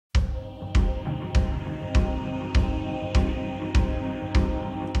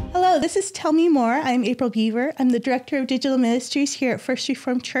Hello, this is Tell Me More. I'm April Beaver. I'm the Director of Digital Ministries here at First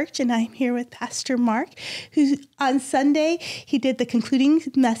Reformed Church, and I'm here with Pastor Mark, who on Sunday, he did the concluding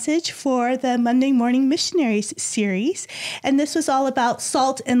message for the Monday Morning Missionaries series. And this was all about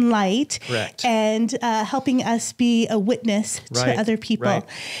salt and light. Correct. And helping us be a witness to other people. Right.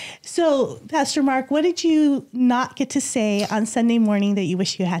 So, Pastor Mark, what did you not get to say on Sunday morning that you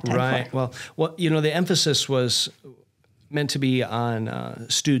wish you had time for? Right. Well, the emphasis was meant to be on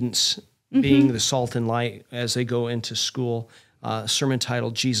students being the salt and light as they go into school. Sermon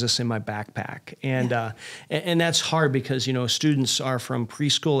titled "Jesus in My Backpack," and that's hard because students are from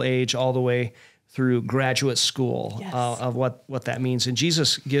preschool age all the way through graduate school. Yes. Of what that means. And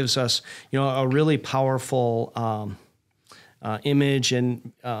Jesus gives us a really powerful image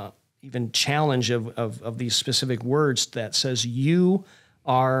and even challenge of these specific words that says, "You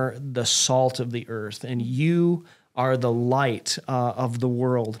are the salt of the earth, and you are the light of the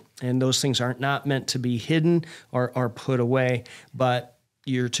world." And those things are not meant to be hidden or put away, but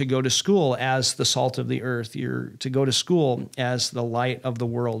you're to go to school as the salt of the earth. You're to go to school as the light of the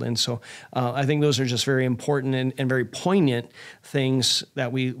world. And so I think those are just very important and very poignant things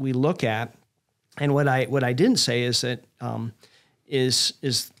that we look at. And what I didn't say is that is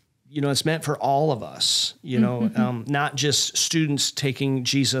it's meant for all of us, not just students taking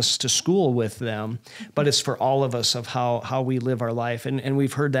Jesus to school with them, but it's for all of us of how we live our life. And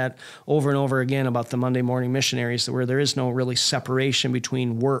we've heard that over and over again about the Monday Morning Missionaries, where there is no really separation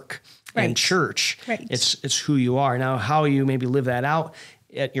between work and church. Right. It's who you are. Now, how you maybe live that out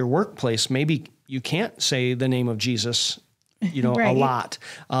at your workplace, maybe you can't say the name of Jesus a lot.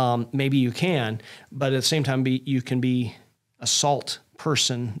 Maybe you can, but at the same time, you can be a salt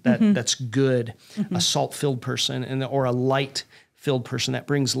person that's good, a salt-filled person, or a light-filled person that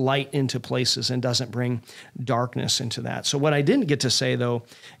brings light into places and doesn't bring darkness into that. So what I didn't get to say, though,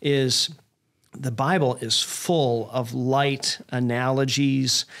 is the Bible is full of light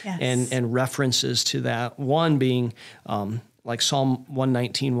analogies and references to that. One being like Psalm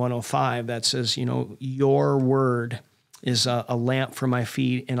 119, 105, that says, your word is a lamp for my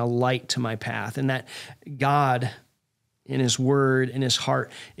feet and a light to my path. And that God in his word, in his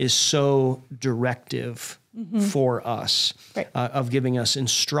heart, is so directive for us, of giving us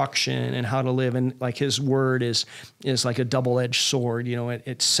instruction and how to live. And like his word is like a double-edged sword.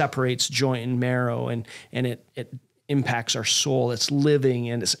 It separates joint and marrow, and it impacts our soul. It's living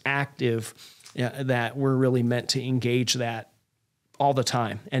and it's active, that we're really meant to engage that all the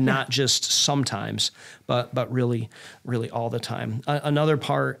time, and not just sometimes, but really, really all the time. Another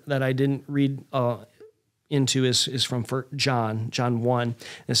part that I didn't read into is from John 1.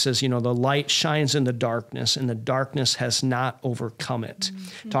 It says, the light shines in the darkness, and the darkness has not overcome it.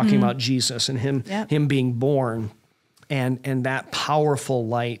 Talking about Jesus and him being born, and that powerful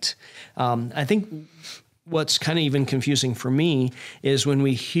light. I think what's kind of even confusing for me is when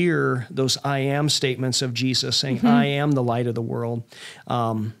we hear those I am statements of Jesus saying, I am the light of the world,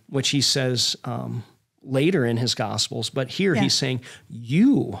 which he says later in his Gospels, but here he's saying,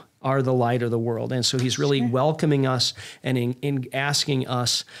 you are the light of the world. And so he's really welcoming us and in asking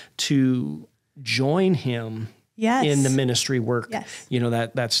us to join him in the ministry work,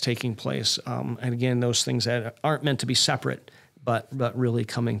 that's taking place. And again, those things that aren't meant to be separate, but really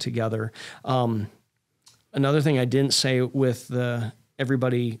coming together. Another thing I didn't say with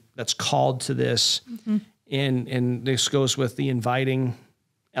everybody that's called to this, and this goes with the inviting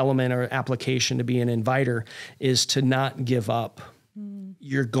element or application to be an inviter, is to not give up.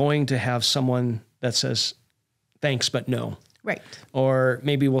 You're going to have someone that says, thanks, but no. Right. Or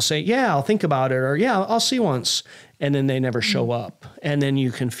maybe we'll say, yeah, I'll think about it, or yeah, I'll see once. And then they never show up. And then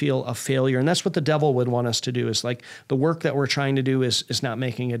you can feel a failure. And that's what the devil would want us to do, is like the work that we're trying to do is not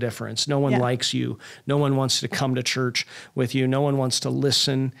making a difference. No one likes you. No one wants to come to church with you. No one wants to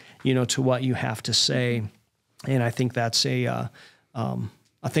listen, to what you have to say. And I think that's a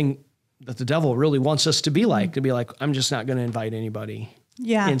thing that the devil really wants us to be like, I'm just not going to invite anybody.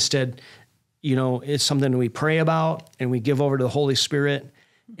 Yeah. Instead, it's something we pray about and we give over to the Holy Spirit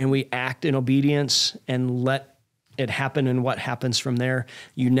and we act in obedience and let it happen. And what happens from there,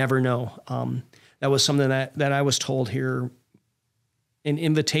 you never know. That was something that I was told here, an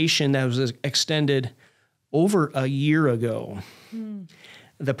invitation that was extended over a year ago.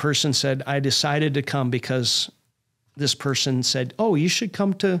 The person said, I decided to come because this person said, oh, you should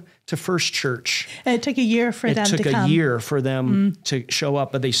come to First Church. And it took a year for them to come. It took a year for them to show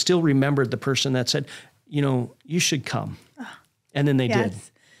up, but they still remembered the person that said, you should come. And then they did.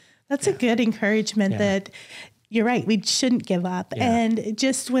 That's a good encouragement that you're right. We shouldn't give up. Yeah. And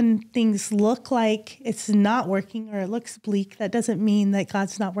just when things look like it's not working or it looks bleak, that doesn't mean that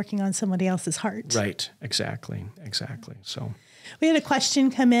God's not working on somebody else's heart. Right. Exactly. So we had a question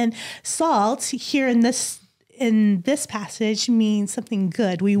come in. Salt here in this passage means something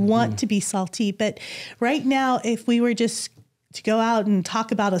good. We want to be salty. But right now, if we were just to go out and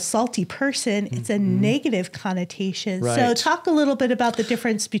talk about a salty person, it's a negative connotation. Right. So talk a little bit about the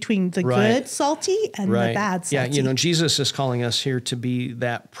difference between the good salty and the bad salty. Yeah, Jesus is calling us here to be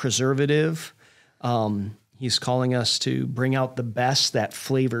that preservative. He's calling us to bring out the best, that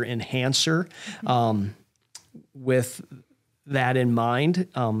flavor enhancer. With that in mind,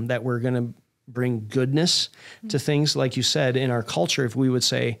 that we're going to bring goodness to things. Like you said, in our culture, if we would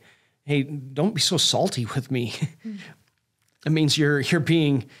say, hey, don't be so salty with me. It means you're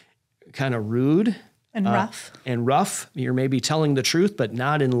being kind of rude and rough. You're maybe telling the truth, but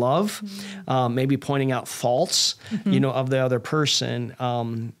not in love. Maybe pointing out faults, of the other person.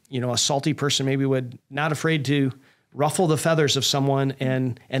 A salty person maybe would not afraid to ruffle the feathers of someone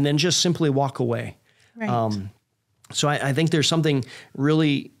and then just simply walk away. Right. So I think there's something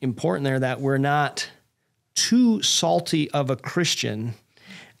really important there, that we're not too salty of a Christian,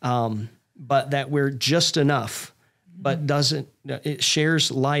 but that we're just enough, but it shares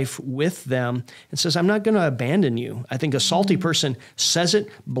life with them and says, I'm not going to abandon you. I think a salty person says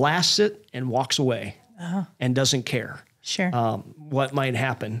it, blasts it, and walks away and doesn't care what might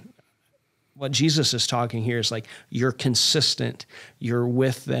happen. What Jesus is talking here is like, you're consistent, you're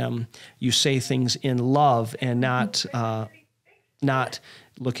with them, you say things in love and not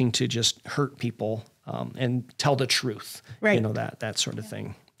looking to just hurt people and tell the truth, that sort of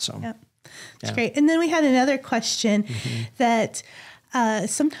thing. So. Yep. That's great. And then we had another question that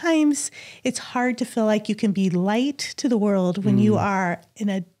sometimes it's hard to feel like you can be light to the world when you are in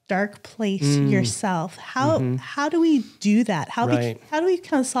a dark place yourself. How do we do that? How do we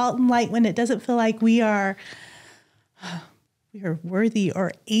become salt and light when it doesn't feel like we are worthy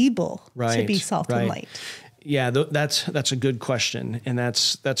or able to be salt and light? Yeah, that's a good question, and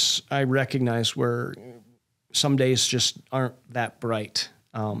that's I recognize where some days just aren't that bright.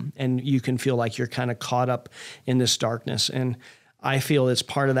 And you can feel like you're kind of caught up in this darkness. And I feel it's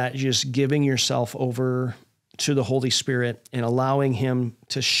part of that, just giving yourself over to the Holy Spirit and allowing Him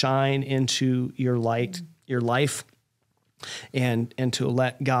to shine into your light, your life, and to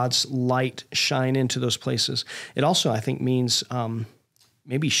let God's light shine into those places. It also, I think, means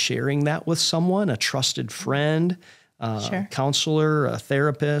maybe sharing that with someone, a trusted friend, a counselor, a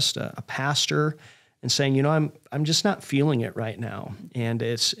therapist, a pastor, and saying, I'm just not feeling it right now. And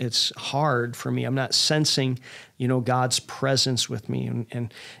it's hard for me. I'm not sensing, God's presence with me.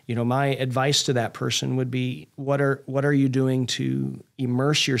 And my advice to that person would be, what are you doing to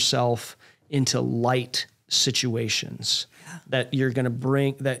immerse yourself into light situations that you're going to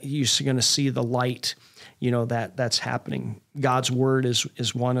bring, that you're going to see the light, that's happening. God's word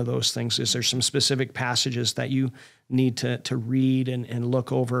is one of those things. Is there some specific passages that you need to read and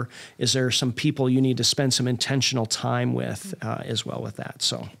look over? Is there some people you need to spend some intentional time with as well with that?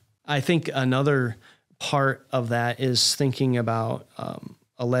 So I think another part of that is thinking about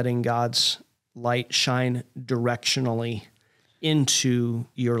letting God's light shine directionally into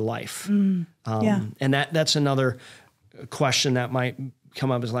your life. And that's another question that might come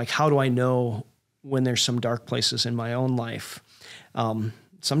up, is like, how do I know when there's some dark places in my own life?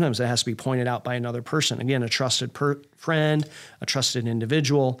 Sometimes it has to be pointed out by another person. Again, a trusted friend, a trusted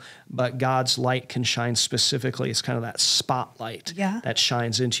individual, but God's light can shine specifically. It's kind of that spotlight that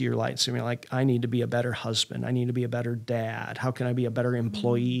shines into your light. So you're like, I need to be a better husband. I need to be a better dad. How can I be a better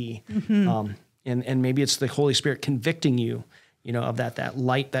employee? And maybe it's the Holy Spirit convicting you, of that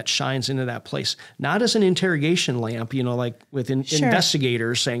light that shines into that place. Not as an interrogation lamp, like with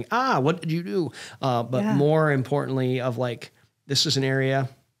investigators saying, what did you do? But more importantly of like, this is an area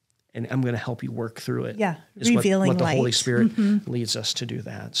and I'm going to help you work through it. Yeah, is revealing what the light. Holy Spirit leads us to do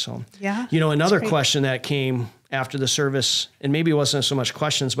that. So, another question that came after the service, and maybe it wasn't so much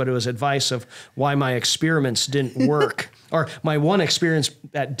questions, but it was advice of why my experiments didn't work, or my one experience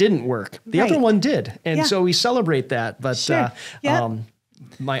that didn't work. The other one did. And so we celebrate that. But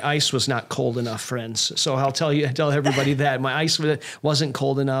my ice was not cold enough, friends. So I'll tell everybody that my ice wasn't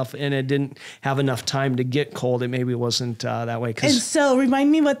cold enough, and it didn't have enough time to get cold. It maybe wasn't that way. And so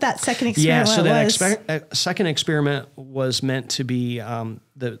remind me what that second experiment was. Yeah, so that second experiment was meant to be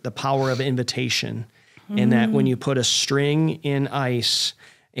the power of invitation, in that when you put a string in ice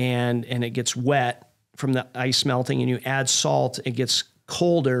and it gets wet from the ice melting and you add salt, it gets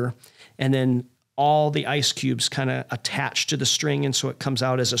colder, and then all the ice cubes kind of attach to the string. And so it comes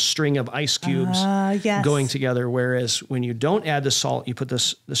out as a string of ice cubes yes. going together. Whereas when you don't add the salt, you put the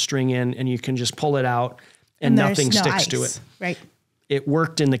string in and you can just pull it out and nothing sticks to it. Right. It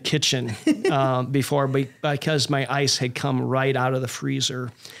worked in the kitchen before because my ice had come right out of the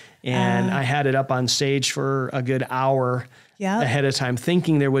freezer. And I had it up on stage for a good hour ahead of time,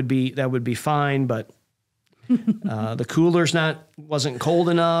 thinking that would be fine, but the cooler's wasn't cold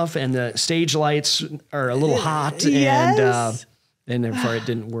enough, and the stage lights are a little hot, and therefore it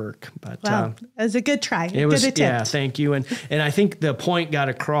didn't work. But wow, it was a good try. It was, good attempt. yeah, thank you. And I think the point got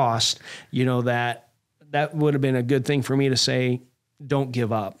across, that would have been a good thing for me to say, don't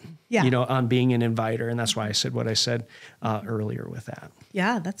give up, on being an inviter. And that's why I said what I said earlier with that.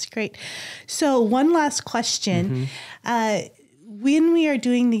 Yeah, that's great. So one last question. When we are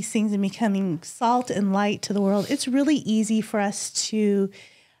doing these things and becoming salt and light to the world, it's really easy for us to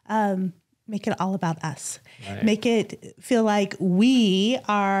make it all about us. Right. Make it feel like we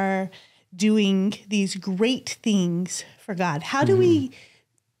are doing these great things for God. How do we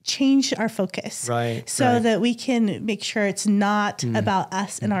change our focus so that we can make sure it's not about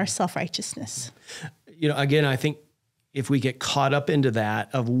us and our self-righteousness? Again, I think if we get caught up into that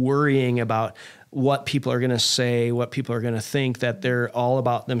of worrying about what people are going to say, what people are going to think, that they're all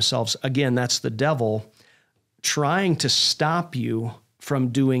about themselves, again, that's the devil trying to stop you from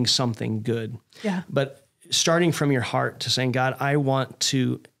doing something good. Yeah. But starting from your heart to saying, God, I want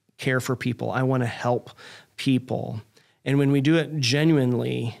to care for people. I want to help people. And when we do it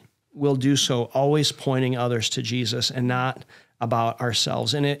genuinely, we'll do so always pointing others to Jesus and not about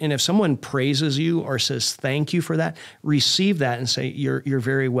ourselves. And if someone praises you or says thank you for that, receive that and say, you're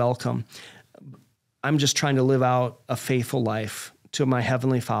very welcome. I'm just trying to live out a faithful life to my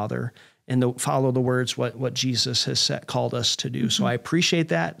Heavenly Father and follow the words what Jesus has called us to do. So I appreciate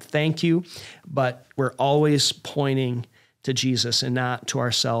that. Thank you. But we're always pointing to Jesus and not to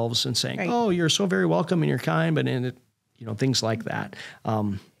ourselves and saying, oh, you're so very welcome and you're kind. But things like that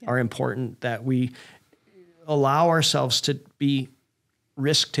are important, that we allow ourselves to be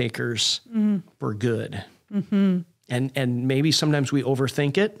risk takers for good. And maybe sometimes we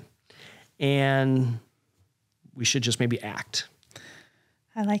overthink it, and we should just maybe act.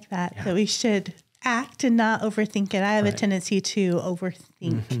 I like that, that we should act and not overthink it. I have a tendency to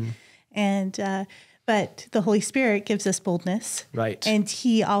overthink. And but the Holy Spirit gives us boldness. Right. And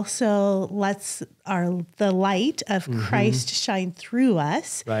he also lets the light of Christ shine through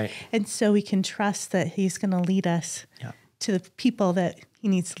us. Right. And so we can trust that he's going to lead us to the people that he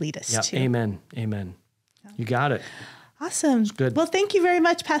needs to lead us to. Amen. Amen. Yeah. You got it. Awesome. Good. Well, thank you very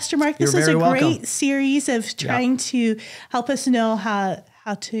much, Pastor Mark. This was a great series of trying to help us know how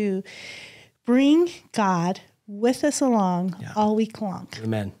to bring God with us along all week long.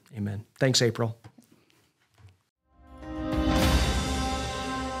 Amen. Amen. Thanks, April.